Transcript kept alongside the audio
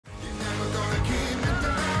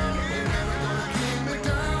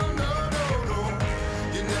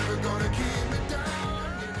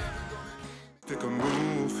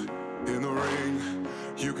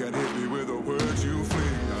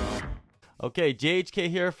Okay, JHK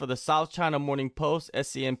here for the South China Morning Post,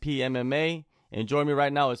 SCMP MMA. And joining me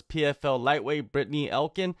right now is PFL lightweight Brittney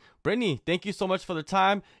Elkin. Brittney, thank you so much for the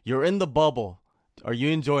time. You're in the bubble. Are you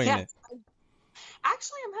enjoying it?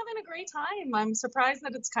 Actually, I'm having a great time. I'm surprised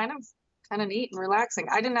that it's kind of neat and relaxing.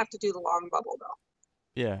 I didn't have to do the long bubble though.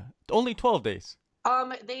 Yeah, only 12 days.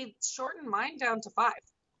 They shortened mine down to 5.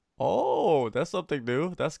 Oh, that's something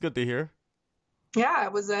new. That's good to hear. Yeah,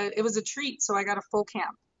 it was a treat. So I got a full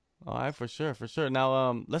camp. All right, for sure, for sure.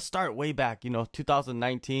 Now, let's start way back.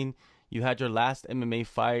 2019, you had your last MMA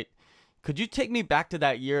fight. Could you take me back to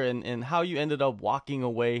that year and how you ended up walking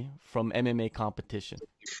away from MMA competition?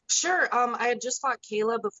 Sure. I had just fought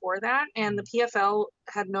Kayla before that, and the PFL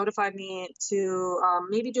had notified me to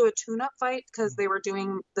maybe do a tune-up fight because they were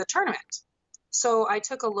doing the tournament. So I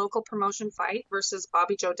took a local promotion fight versus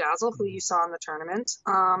Bobby Joe Dazzle, who you saw in the tournament.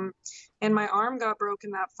 And my arm got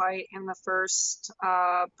broken that fight in the first,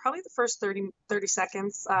 probably the first 30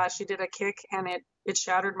 seconds. She did a kick and it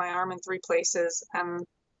shattered my arm in 3 places. And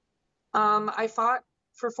I fought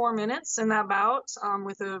for 4 minutes in that bout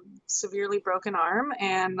with a severely broken arm.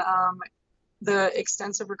 And the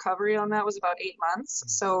extensive recovery on that was about 8 months.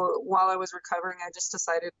 So while I was recovering, I just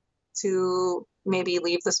decided to maybe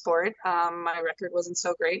leave the sport. My record wasn't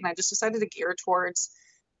so great, and I just decided to gear towards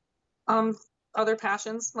other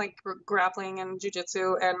passions like grappling and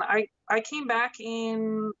jiu-jitsu. And I came back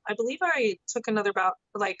in, I believe I took another bout,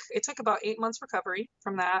 like it took about 8 months recovery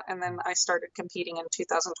from that, and then I started competing in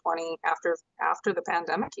 2020 after the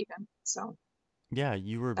pandemic even. So Yeah,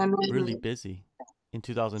 you were and really then, busy in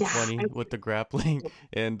yeah, 2020 with the grappling.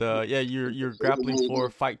 And yeah, you're grappling for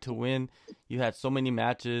Fight to Win. You had so many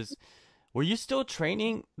matches. Were you still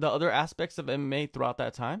training the other aspects of MMA throughout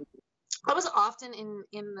that time? I was often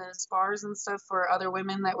in the spars and stuff for other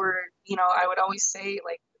women that were, I would always say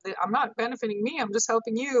like, I'm not benefiting me, I'm just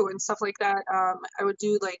helping you and stuff like that. I would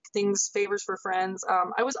do like favors for friends.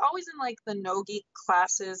 I was always in like the no-gi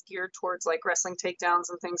classes geared towards like wrestling takedowns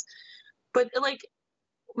and things. But like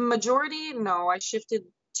majority, no, I shifted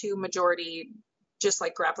to majority just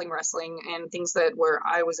like grappling wrestling and things that where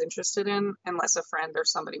I was interested in, unless a friend or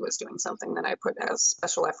somebody was doing something that I put as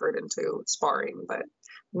special effort into sparring. But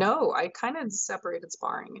no, I kind of separated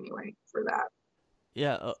sparring anyway for that.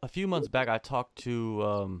 Yeah, a few months back I talked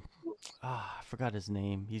to I forgot his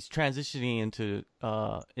name. He's transitioning into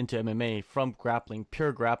MMA from grappling,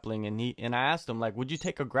 pure grappling, and I asked him like, "Would you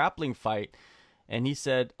take a grappling fight?" And he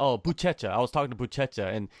said, "Oh, Buchecha." I was talking to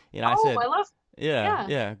Buchecha, and I Oh, said, I love, "Yeah, yeah,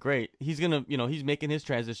 yeah, great." He's gonna, he's making his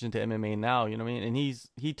transition to MMA now. You know what I mean? And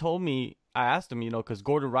he told me, I asked him, because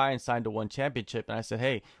Gordon Ryan signed a one championship, and I said,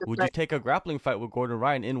 "Hey, would you right. take a grappling fight with Gordon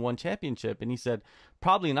Ryan in one championship?" And he said,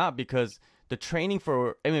 "Probably not, because the training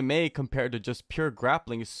for MMA compared to just pure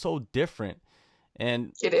grappling is so different."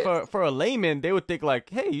 And It is. for a layman, they would think like,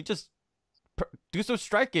 "Hey, you just do some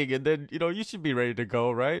striking, and then you should be ready to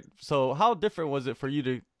go, right?" So how different was it for you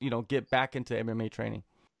to get back into MMA training?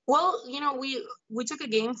 Well, we took a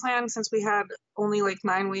game plan since we had only like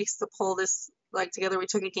 9 weeks to pull this like together. We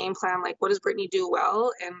took a game plan like what does Brittney do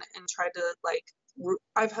well, and tried to like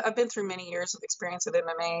I've been through many years of experience with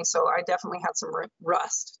MMA, so I definitely had some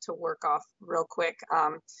rust to work off real quick.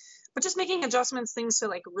 But just making adjustments, things to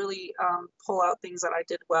like really pull out things that I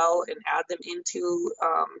did well and add them into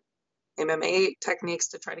MMA techniques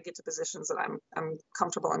to try to get to positions that I'm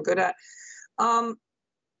comfortable and good at. Um,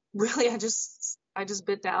 Really, I just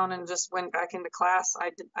bit down and just went back into class.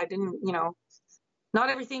 I didn't, not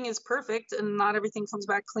everything is perfect and not everything comes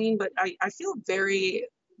back clean, but I feel very,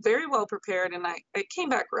 very well prepared, and I came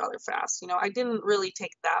back rather fast. I didn't really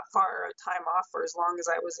take that far a time off for as long as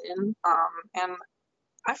I was in, and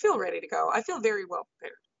I feel ready to go. I feel very well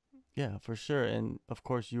prepared. Yeah, for sure. And of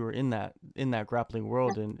course, you were in that grappling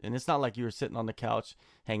world, and it's not like you were sitting on the couch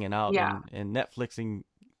hanging out Yeah, and Netflixing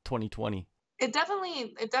 2020. it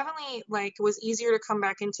definitely like was easier to come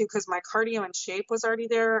back into because my cardio and shape was already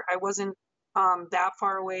there. I wasn't that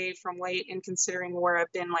far away from weight, and considering where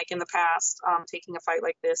I've been like in the past, taking a fight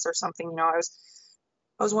like this or something, I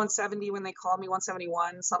was 170 when they called me,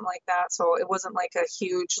 171, something like that. So it wasn't like a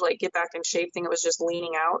huge like get back in shape thing. It was just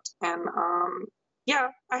leaning out. And yeah,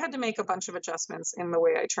 I had to make a bunch of adjustments in the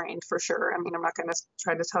way I trained for sure. I mean, I'm not going to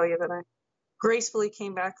try to tell you that I gracefully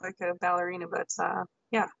came back like a ballerina, but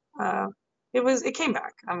yeah, uh, it came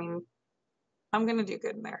back. I mean, I'm going to do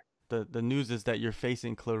good in there. The news is that you're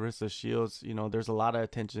facing Claressa Shields. There's a lot of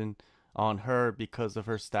attention on her because of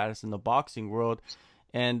her status in the boxing world.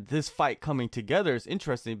 And this fight coming together is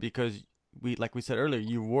interesting because like we said earlier,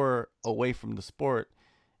 you were away from the sport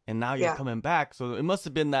and now you're Yeah. coming back. So it must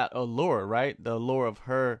have been that allure, right? The allure of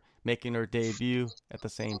her making her debut at the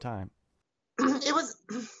same time. it was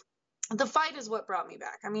the fight is what brought me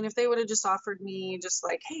back. I mean, if they would have just offered me just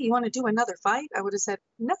like, hey, you want to do another fight? I would have said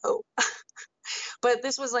no. But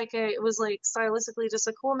this was like it was like stylistically just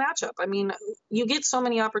a cool matchup. I mean, you get so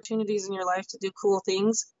many opportunities in your life to do cool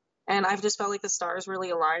things, and I've just felt like the stars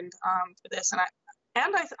really aligned for this.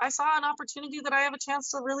 And I saw an opportunity that I have a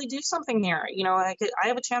chance to really do something here. You know, I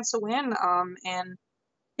have a chance to win. And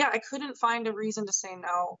yeah, I couldn't find a reason to say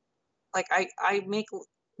no. Like I make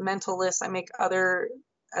mental lists. I make other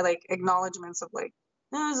like acknowledgments of like,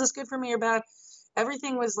 oh, is this good for me or bad?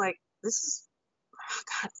 Everything was like, this is, oh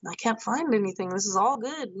God, I can't find anything. This is all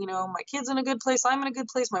good. You know, my kid's in a good place. I'm in a good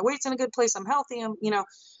place. My weight's in a good place. I'm healthy. You know,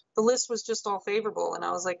 the list was just all favorable. And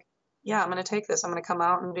I was like, yeah, I'm going to take this. I'm going to come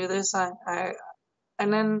out and do this.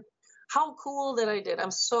 And then how cool that I did.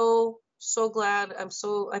 I'm so glad.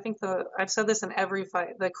 I think I've said this in every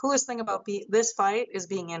fight. The coolest thing about this fight is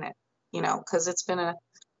being in it, you know, because it's been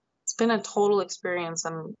a total experience,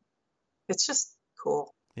 and it's just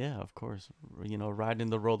cool. Yeah, of course. You know, riding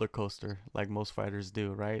the roller coaster like most fighters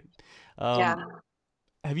do, right? Yeah.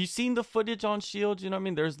 Have you seen the footage on Shields? You know what I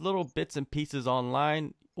mean? There's little bits and pieces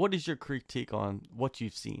online. What is your critique on what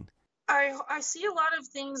you've seen? I see a lot of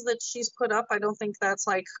things that she's put up. I don't think that's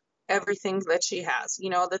like everything that she has. You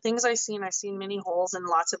know, the things I've seen many holes and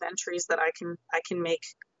lots of entries that I can make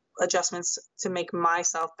adjustments to make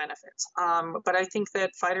myself benefit. But I think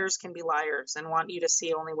that fighters can be liars and want you to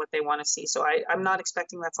see only what they want to see. So I'm not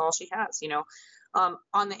expecting that's all she has, you know.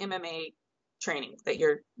 On the MMA training that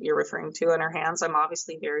you're referring to in her hands, I'm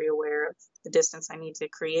obviously very aware of the distance I need to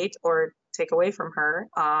create or take away from her.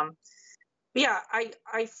 But yeah,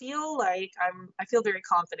 I feel like I feel very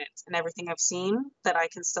confident in everything I've seen that I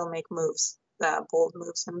can still make moves, bold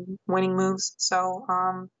moves and winning moves. So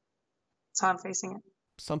that's how I'm facing it.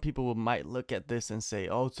 Some people might look at this and say,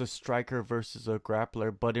 oh, it's a striker versus a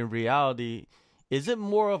grappler. But in reality, is it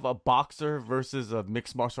more of a boxer versus a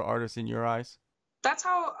mixed martial artist in your eyes? That's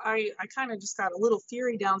how I kind of just got a little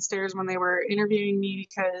fury downstairs when they were interviewing me,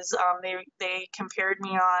 because they compared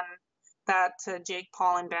me on that to Jake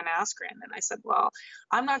Paul and Ben Askren. And I said, well,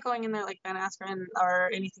 I'm not going in there like Ben Askren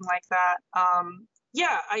or anything like that.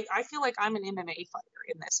 Yeah, I feel like I'm an MMA fighter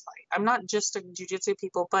in this fight. I'm not just a jiu-jitsu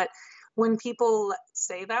people, but when people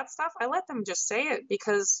say that stuff, I let them just say it,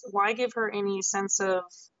 because why give her any sense of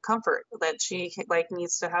comfort that she like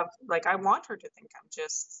needs to have? Like, I want her to think I'm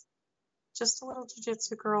just a little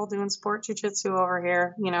jiu-jitsu girl doing sport jiu-jitsu over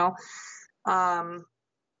here, you know.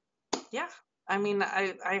 Yeah, I mean,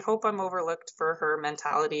 I hope I'm overlooked for her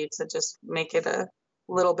mentality to just make it a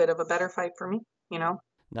little bit of a better fight for me, you know.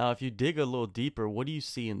 Now, if you dig a little deeper, what do you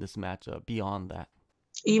see in this matchup beyond that?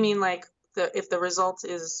 You mean like if the result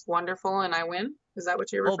is wonderful and I win? Is that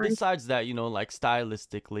what you're Well, referring to? besides that, you know, like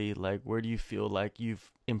stylistically, like where do you feel like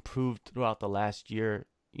you've improved throughout the last year?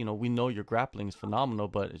 You know, we know your grappling is phenomenal,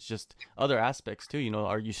 but it's just other aspects too. You know,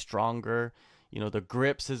 are you stronger? You know, the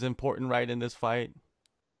grips is important, right, in this fight.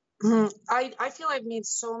 I feel I've made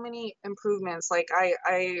so many improvements. Like I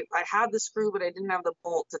had the screw, but I didn't have the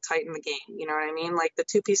bolt to tighten the game. You know what I mean? Like the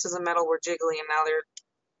two pieces of metal were jiggly, and now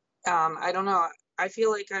they're I don't know. I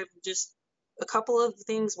feel like I've just a couple of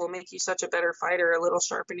things will make you such a better fighter. A little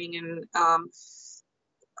sharpening, and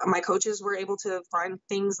my coaches were able to find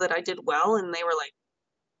things that I did well, and they were like,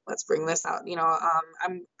 let's bring this out. You know,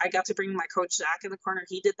 I got to bring my coach Zach in the corner.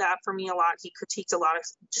 He did that for me a lot. He critiqued a lot of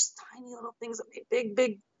just tiny little things that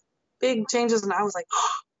made big changes, and I was like,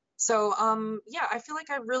 oh. So yeah, I feel like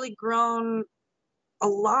I've really grown a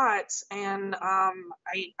lot, and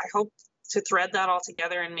I hope to thread that all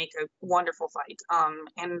together and make a wonderful fight,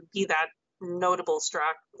 and be that notable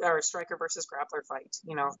striker versus grappler fight,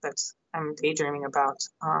 you know, that's I'm daydreaming about.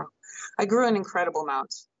 I grew an incredible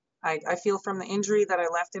amount. I feel from the injury that I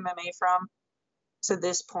left MMA from to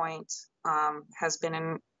this point has been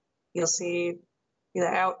in, you'll see,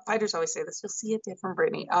 fighters always say this, you'll see a different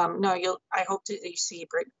Brittney. No, I hope you see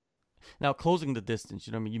Brittney. Now, closing the distance,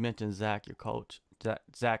 you know, I mean, you mentioned Zach, your coach,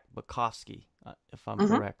 Zach Bukowski, if I'm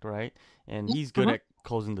Mm-hmm. correct, right? And he's good Mm-hmm. at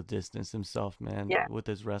closing the distance himself, man, Yeah. with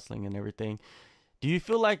his wrestling and everything. Do you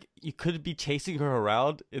feel like you could be chasing her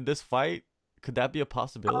around in this fight? Could that be a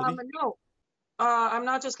possibility? No, I'm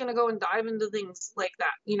not just gonna go and dive into things like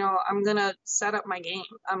that. You know, I'm gonna set up my game.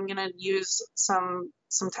 I'm gonna use some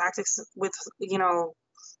tactics with, you know,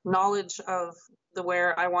 knowledge of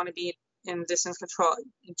where I want to be in distance control.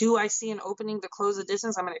 Do I see an opening to close the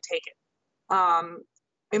distance? I'm gonna take it.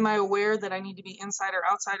 Am I aware that I need to be inside or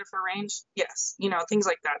outside of her range? Yes. You know, things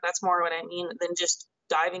like that. That's more what I mean than just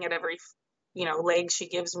diving at every, you know, leg she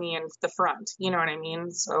gives me in the front. You know what I mean?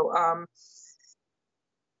 So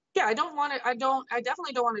Yeah, I don't want to, I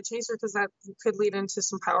definitely don't want to chase her because that could lead into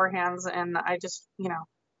some power hands. And I just,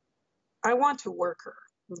 I want to work her,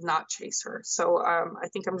 not chase her. So I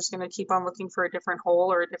think I'm just going to keep on looking for a different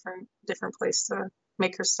hole or a different place to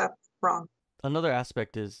make her step wrong. Another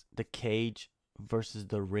aspect is the cage versus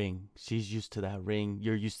the ring. She's used to that ring.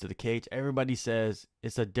 You're used to the cage. Everybody says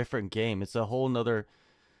it's a different game. It's a whole nother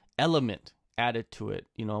element added to it.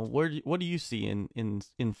 What do you see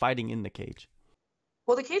in fighting in the cage?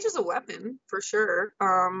 Well, the cage is a weapon for sure.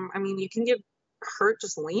 I mean, you can get hurt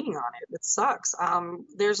just leaning on it. It sucks.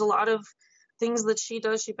 There's a lot of things that she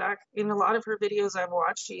does. She back in a lot of her videos I've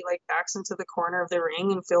watched, she like backs into the corner of the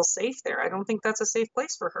ring and feels safe there. I don't think that's a safe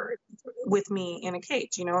place for her with me in a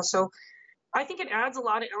cage, So I think it adds a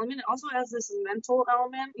lot of element. It also has this mental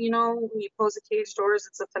element, when you close the cage doors,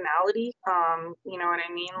 it's a finality. You know what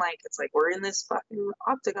I mean? Like, it's like, we're in this fucking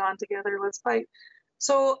octagon together, let's fight.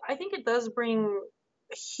 So I think it does bring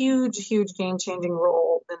a huge, huge game-changing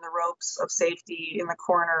role in the ropes of safety in the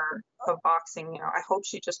corner of boxing. I hope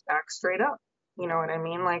she just backs straight up. You know what I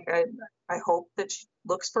mean? Like, I hope that she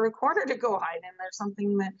looks for a corner to go hide in. There's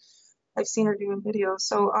something that I've seen her do in videos.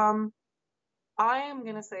 So, I am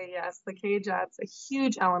going to say yes, the cage adds a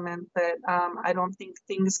huge element that I don't think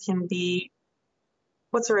things can be,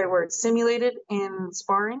 what's the right word, simulated in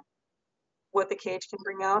sparring, what the cage can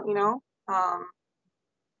bring out,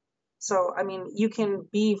 So, I mean, you can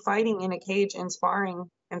be fighting in a cage and sparring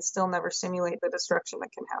and still never simulate the destruction that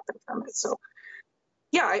can happen from it. So,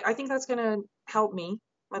 yeah, I think that's going to help me.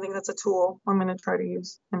 I think that's a tool I'm going to try to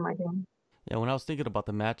use in my game. Yeah, when I was thinking about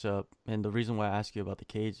the matchup, and the reason why I asked you about the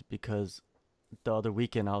cage, because the other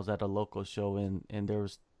weekend I was at a local show, and there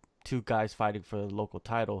was two guys fighting for the local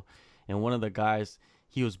title, and one of the guys,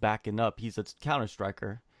 he was backing up. He's a counter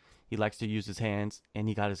striker. He likes to use his hands, and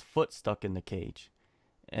he got his foot stuck in the cage.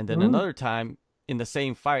 And then another time in the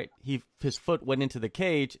same fight, his foot went into the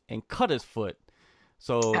cage and cut his foot.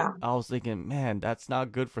 So Yeah. I was thinking, man, that's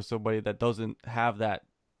not good for somebody that doesn't have that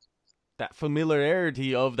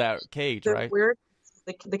familiarity of that cage, The right? weird,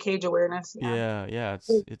 the cage awareness. Yeah,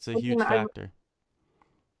 it's a I mean, huge factor.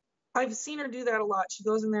 I've seen her do that a lot. She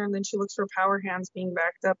goes in there and then she looks for power hands being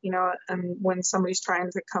backed up, and when somebody's trying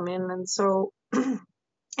to come in. And so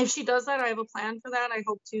if she does that, I have a plan for that. I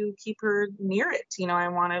hope to keep her near it. I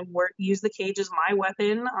want to use the cage as my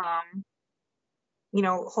weapon.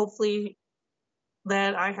 Hopefully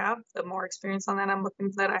that I have the more experience on that. I'm looking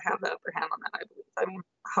that I have the upper hand on that, I believe. I mean,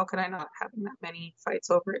 how could I not, having that many fights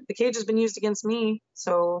over it? The cage has been used against me,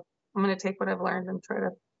 so I'm going to take what I've learned and try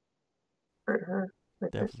to hurt her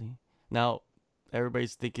with it. Definitely. Now,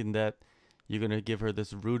 everybody's thinking that you're gonna give her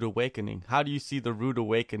this rude awakening. How do you see the rude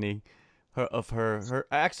awakening her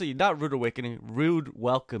actually not rude awakening, rude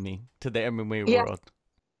welcoming to the MMA world?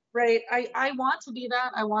 Right. I want to be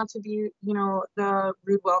that. I want to be, the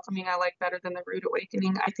rude welcoming I like better than the rude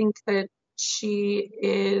awakening. I think that she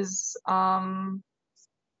is a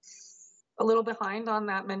little behind on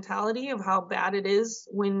that mentality of how bad it is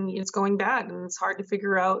when it's going bad, and it's hard to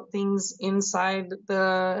figure out things inside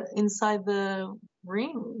the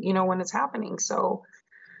ring, when it's happening. So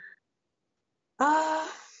I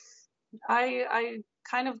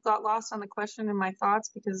kind of got lost on the question in my thoughts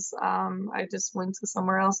because I just went to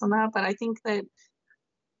somewhere else on that. But I think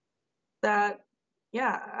that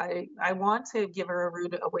yeah, I want to give her a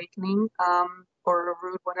rude awakening, or a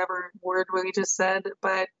rude whatever word we just said.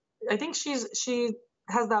 But I think she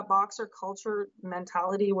has that boxer culture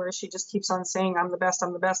mentality where she just keeps on saying, I'm the best,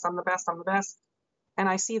 I'm the best, I'm the best, I'm the best. And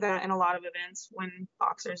I see that in a lot of events when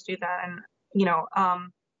boxers do that. And,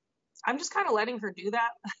 I'm just kind of letting her do that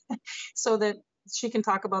so that she can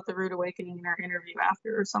talk about the rude awakening in our interview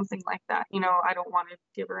after or something like that. I don't want to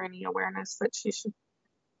give her any awareness that she should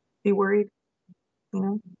be worried.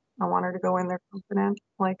 I want her to go in there confident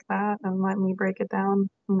like that and let me break it down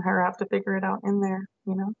and her have to figure it out in there,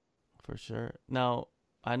 For sure. Now,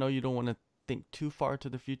 I know you don't want to think too far to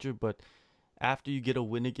the future, but after you get a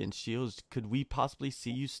win against Shields, could we possibly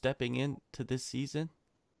see you stepping into this season?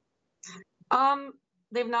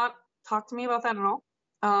 They've not talked to me about that at all.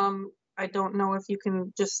 I don't know if you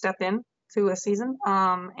can just step in to a season.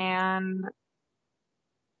 And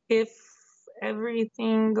if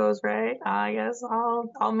everything goes right, I guess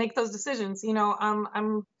I'll make those decisions.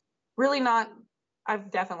 I'm really not.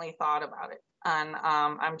 I've definitely thought about it, and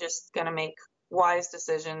I'm just gonna make wise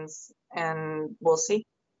decisions, and we'll see.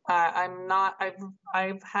 I'm not.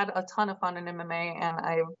 I've had a ton of fun in MMA, and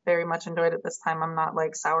I very much enjoyed it this time. I'm not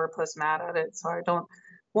like sourpuss mad at it, so I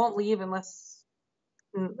won't leave unless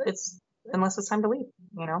it's time to leave.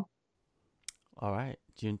 All right,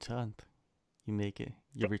 June 10th, you make it.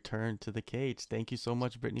 your return to the cage. Thank you so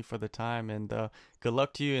much, Brittney, for the time, and good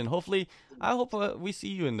luck to you. And hopefully, I hope we see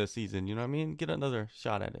you in the season. You know what I mean? Get another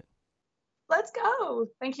shot at it. Let's go.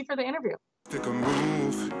 Thank you for the interview. Take a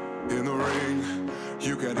move in the ring.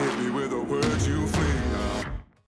 You can hit me with the words you fling.